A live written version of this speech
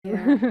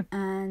Sarah,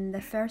 and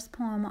the first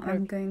poem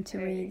I'm going to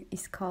read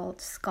is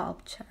called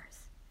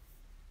Sculptures.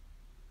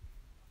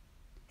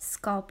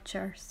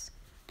 Sculptures.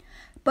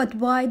 But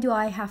why do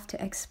I have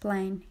to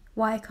explain?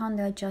 Why can't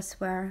I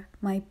just wear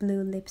my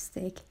blue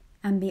lipstick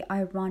and be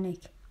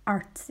ironic,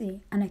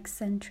 artsy, and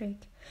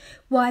eccentric?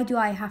 Why do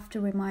I have to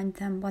remind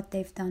them what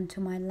they've done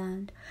to my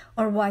land,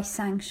 or why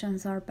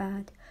sanctions are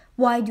bad?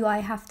 Why do I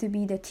have to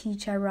be the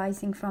teacher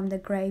rising from the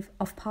grave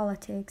of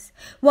politics?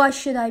 Why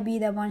should I be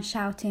the one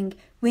shouting,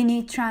 "We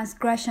need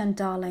transgression,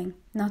 darling,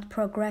 not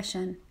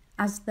progression,"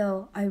 as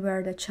though I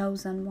were the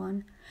chosen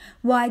one?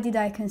 Why did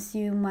I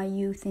consume my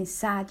youth in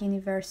sad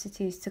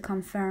universities to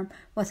confirm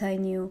what I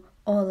knew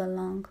all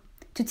along?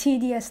 To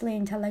tediously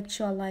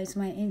intellectualize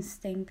my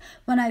instinct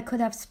when I could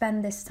have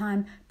spent this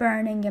time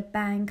burning a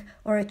bank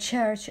or a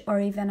church or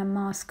even a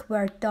mosque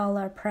where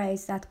dollar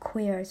prays that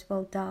queers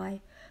will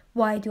die?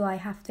 Why do I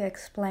have to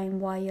explain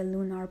why a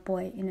lunar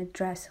boy in a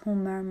dress who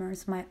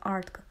murmurs my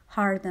art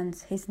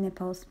hardens his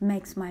nipples,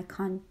 makes my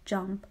cunt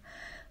jump?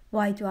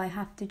 Why do I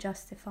have to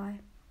justify?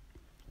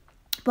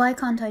 Why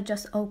can't I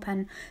just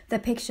open the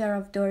picture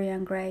of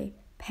Dorian Gray,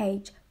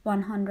 page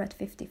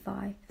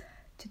 155?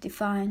 To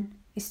define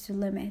is to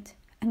limit,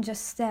 and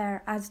just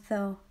stare as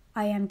though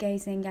I am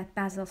gazing at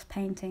Basil's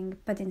painting,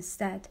 but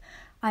instead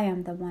I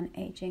am the one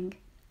aging.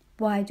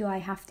 Why do I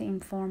have to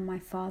inform my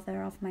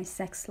father of my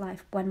sex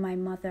life when my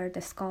mother,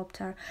 the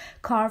sculptor,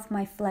 carved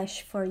my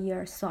flesh for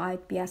years so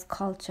I'd be as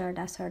cultured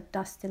as her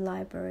dusty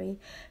library,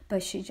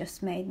 but she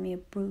just made me a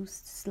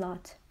bruised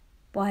slut?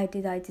 Why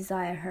did I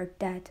desire her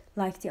dead,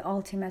 like the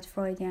ultimate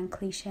Freudian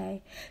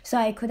cliché, so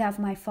I could have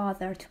my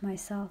father to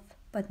myself?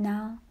 But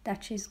now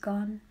that she's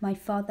gone, my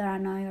father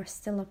and I are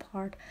still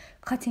apart,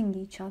 cutting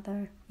each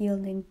other,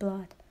 yielding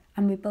blood,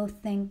 and we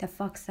both think the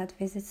fox that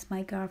visits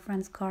my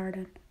girlfriend's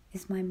garden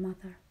is my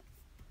mother.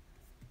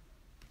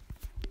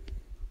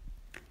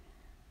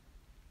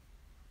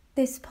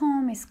 This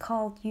poem is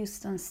called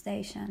Euston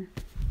Station.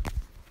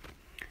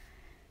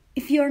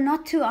 If you're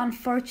not too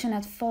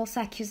unfortunate, false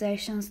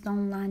accusations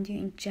don't land you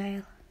in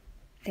jail.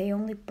 They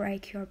only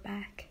break your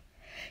back.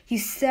 You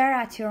stare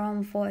at your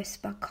own voice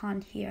but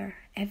can't hear.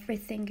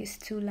 Everything is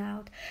too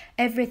loud.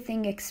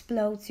 Everything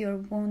explodes your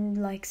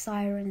wound like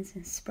sirens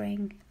in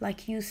spring,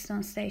 like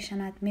Euston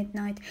Station at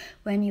midnight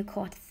when you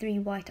caught 3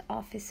 white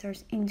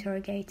officers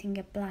interrogating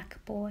a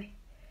black boy.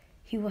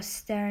 He was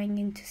staring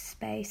into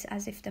space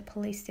as if the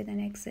police didn't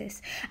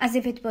exist, as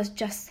if it was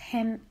just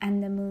him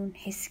and the moon,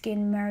 his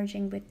skin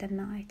merging with the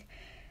night.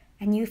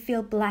 And you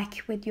feel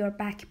black with your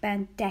back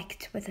bent,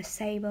 decked with a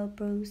sable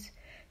bruise.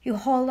 You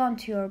hold on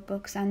to your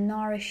books and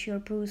nourish your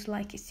bruise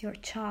like it's your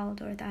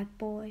child or that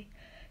boy.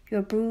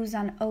 Your bruise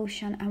an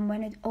ocean, and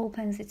when it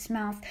opens its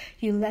mouth,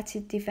 you let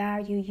it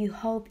devour you. You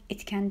hope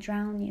it can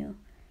drown you.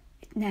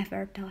 It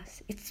never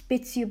does. It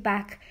spits you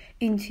back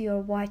into your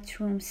white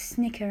room,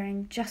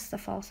 snickering, just a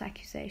false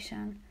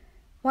accusation.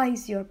 Why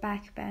is your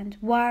back bent?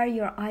 Why are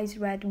your eyes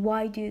red?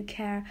 Why do you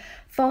care?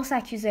 False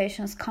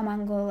accusations come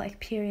and go like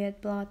period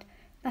blood.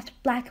 That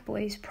black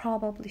boy is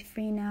probably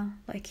free now,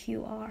 like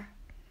you are.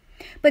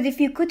 But if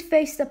you could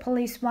face the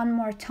police one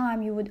more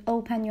time, you would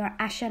open your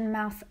ashen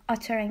mouth,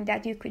 uttering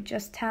that you could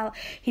just tell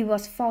he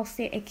was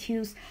falsely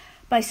accused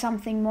by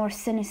something more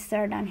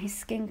sinister than his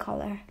skin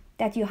color.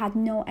 That you had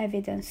no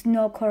evidence,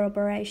 no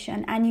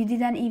corroboration, and you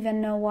didn't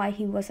even know why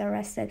he was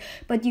arrested,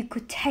 but you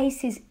could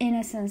taste his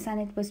innocence and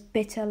it was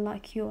bitter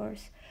like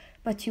yours.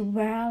 But you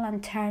whirl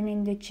and turn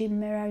in the gym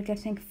mirror,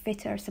 getting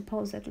fitter,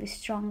 supposedly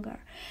stronger.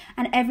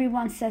 And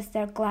everyone says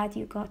they're glad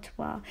you got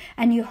well,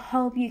 and you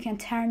hope you can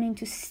turn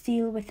into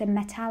steel with a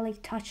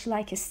metallic touch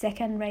like a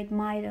second-rate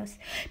Midas,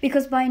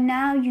 because by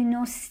now you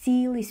know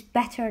steel is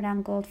better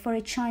than gold, for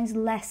it shines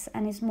less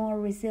and is more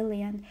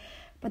resilient.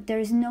 But there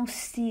is no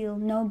steel,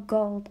 no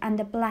gold, and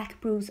the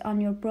black bruise on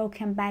your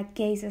broken back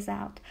gazes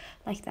out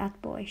like that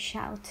boy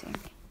shouting.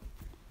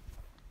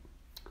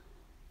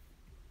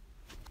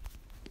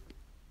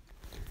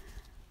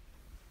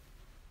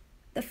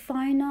 The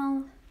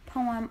final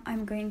poem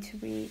I'm going to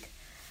read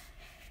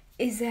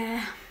is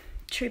a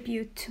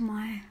tribute to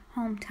my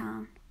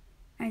hometown,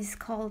 and it's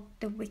called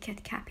The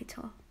Wicked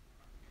Capital.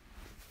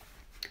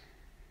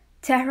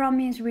 Tehran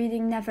means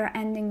reading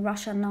never-ending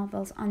Russian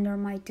novels under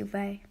my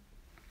duvet.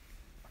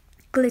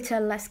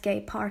 Glitterless gay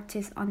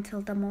parties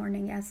until the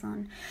morning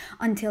azan,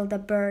 until the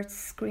birds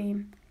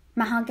scream.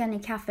 Mahogany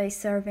cafes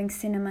serving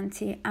cinnamon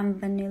tea and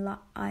vanilla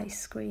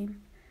ice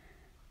cream.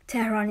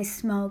 Tehran is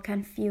smoke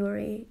and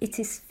fury, it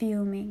is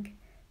fuming.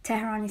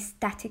 Tehran is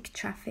static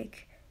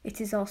traffic,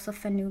 it is also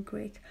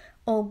fenugreek.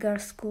 All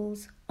girls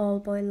schools, all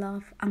boy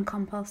love, and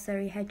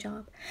compulsory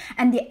hijab.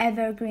 And the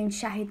evergreen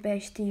Shahid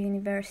Beheshti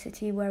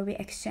University where we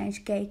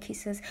exchange gay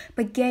kisses.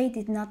 But gay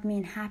did not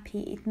mean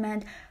happy, it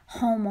meant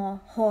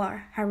homo,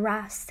 whore,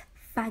 harassed,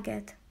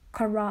 faggot,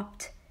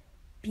 corrupt,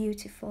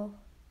 beautiful.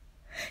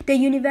 The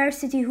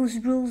university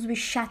whose rules we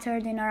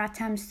shattered in our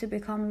attempts to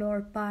become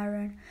Lord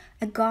Byron,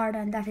 a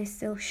garden that is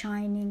still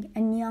shining, a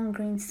neon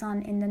green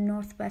sun in the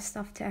northwest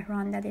of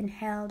Tehran that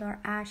inhaled our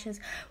ashes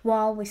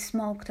while we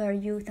smoked our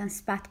youth and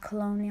spat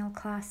colonial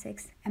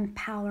classics,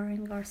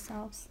 empowering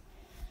ourselves.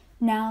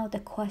 Now the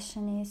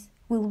question is,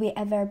 will we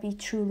ever be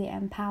truly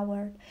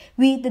empowered?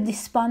 We, the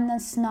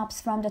despondent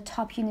snobs from the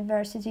top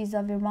universities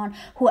of Iran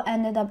who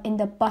ended up in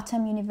the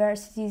bottom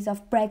universities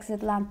of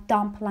Brexit land,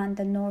 dump land,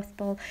 the North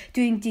Pole,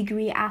 doing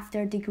degree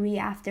after degree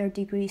after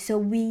degree, so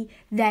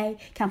they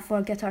can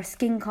forget our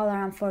skin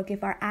color and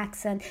forgive our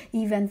accent,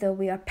 even though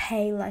we are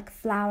pale like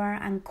flour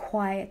and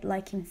quiet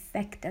like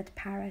infected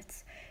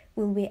parrots.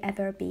 Will we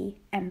ever be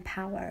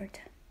empowered?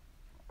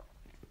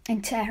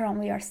 In Tehran,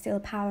 we are still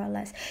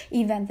powerless,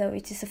 even though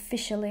it is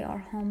officially our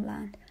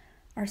homeland,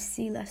 our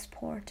sealess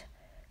port.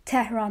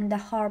 Tehran, the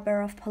harbor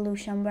of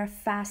pollution where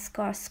fast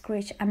cars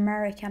screech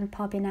American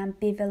pub in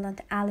ambivalent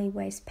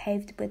alleyways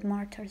paved with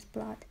martyrs'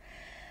 blood.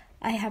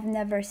 I have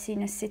never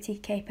seen a city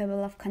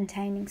capable of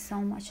containing so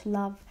much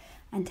love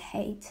and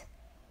hate.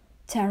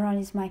 Tehran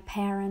is my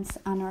parents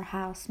and our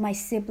house, my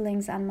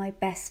siblings and my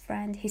best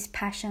friend, his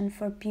passion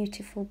for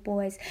beautiful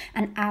boys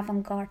and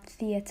avant-garde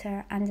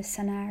theater and the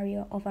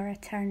scenario of our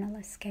eternal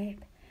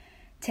escape.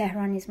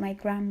 Tehran is my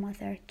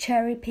grandmother,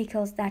 cherry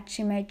pickles that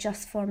she made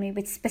just for me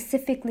with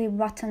specifically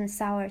rotten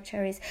sour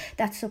cherries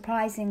that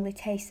surprisingly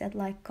tasted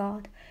like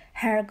God,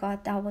 her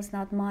God that was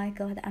not my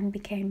God and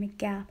became a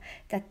gap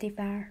that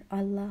devoured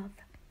our love.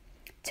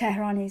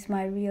 Tehran is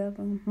my real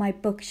room, my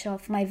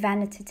bookshelf, my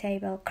vanity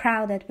table,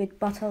 crowded with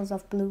bottles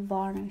of blue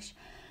varnish,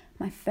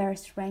 my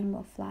first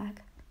rainbow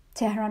flag.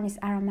 Tehran is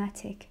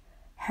aromatic,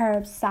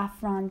 herbs,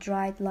 saffron,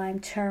 dried lime,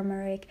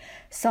 turmeric,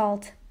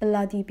 salt,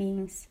 bloody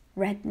beans,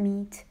 red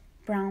meat,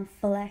 brown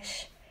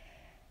flesh.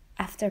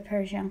 After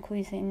Persian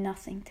cuisine,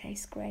 nothing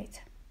tastes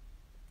great.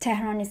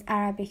 Tehran is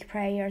Arabic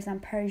prayers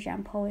and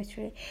Persian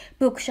poetry,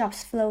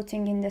 bookshops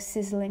floating in the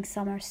sizzling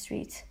summer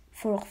streets.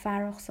 Furugh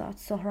Farrokhzad,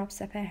 Sohrab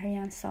Sepehri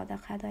and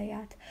Sadiq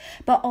Hedayat,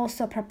 but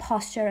also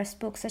preposterous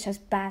books such as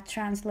bad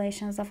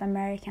translations of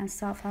American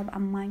self-help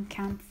and Mein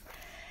Kampf,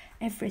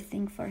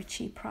 everything for a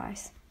cheap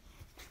price.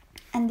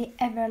 And the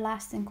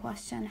everlasting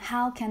question,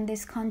 how can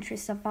this country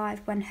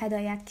survive when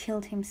Hedayat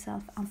killed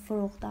himself and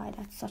Furugh died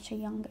at such a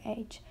young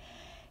age?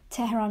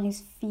 Tehran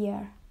is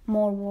fear,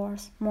 more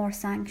wars, more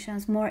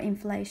sanctions, more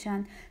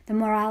inflation, the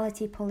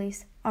morality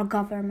police, our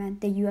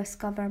government, the US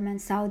government,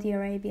 Saudi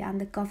Arabia,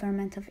 and the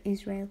government of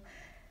Israel.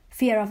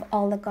 Fear of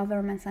all the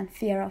governments and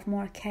fear of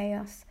more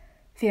chaos.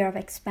 Fear of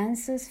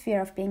expenses,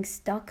 fear of being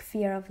stuck,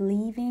 fear of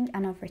leaving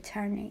and of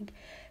returning.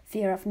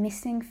 Fear of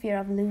missing, fear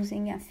of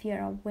losing, and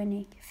fear of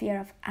winning. Fear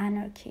of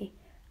anarchy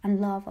and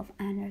love of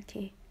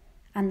anarchy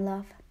and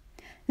love.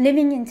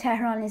 Living in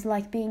Tehran is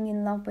like being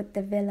in love with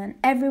the villain.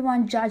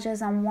 Everyone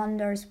judges and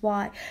wonders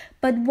why,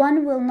 but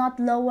one will not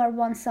lower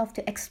oneself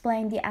to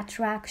explain the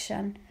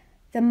attraction.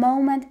 The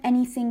moment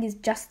anything is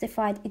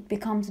justified, it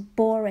becomes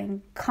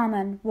boring,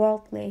 common,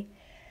 worldly.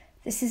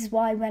 This is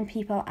why when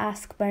people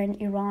ask where in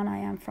Iran I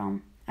am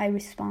from, I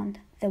respond,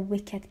 the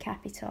wicked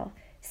capital,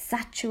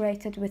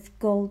 saturated with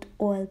gold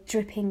oil,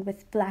 dripping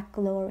with black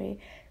glory.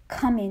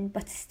 Come in,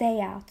 but stay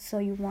out so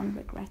you won't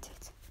regret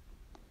it.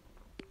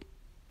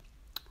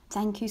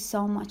 Thank you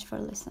so much for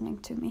listening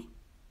to me.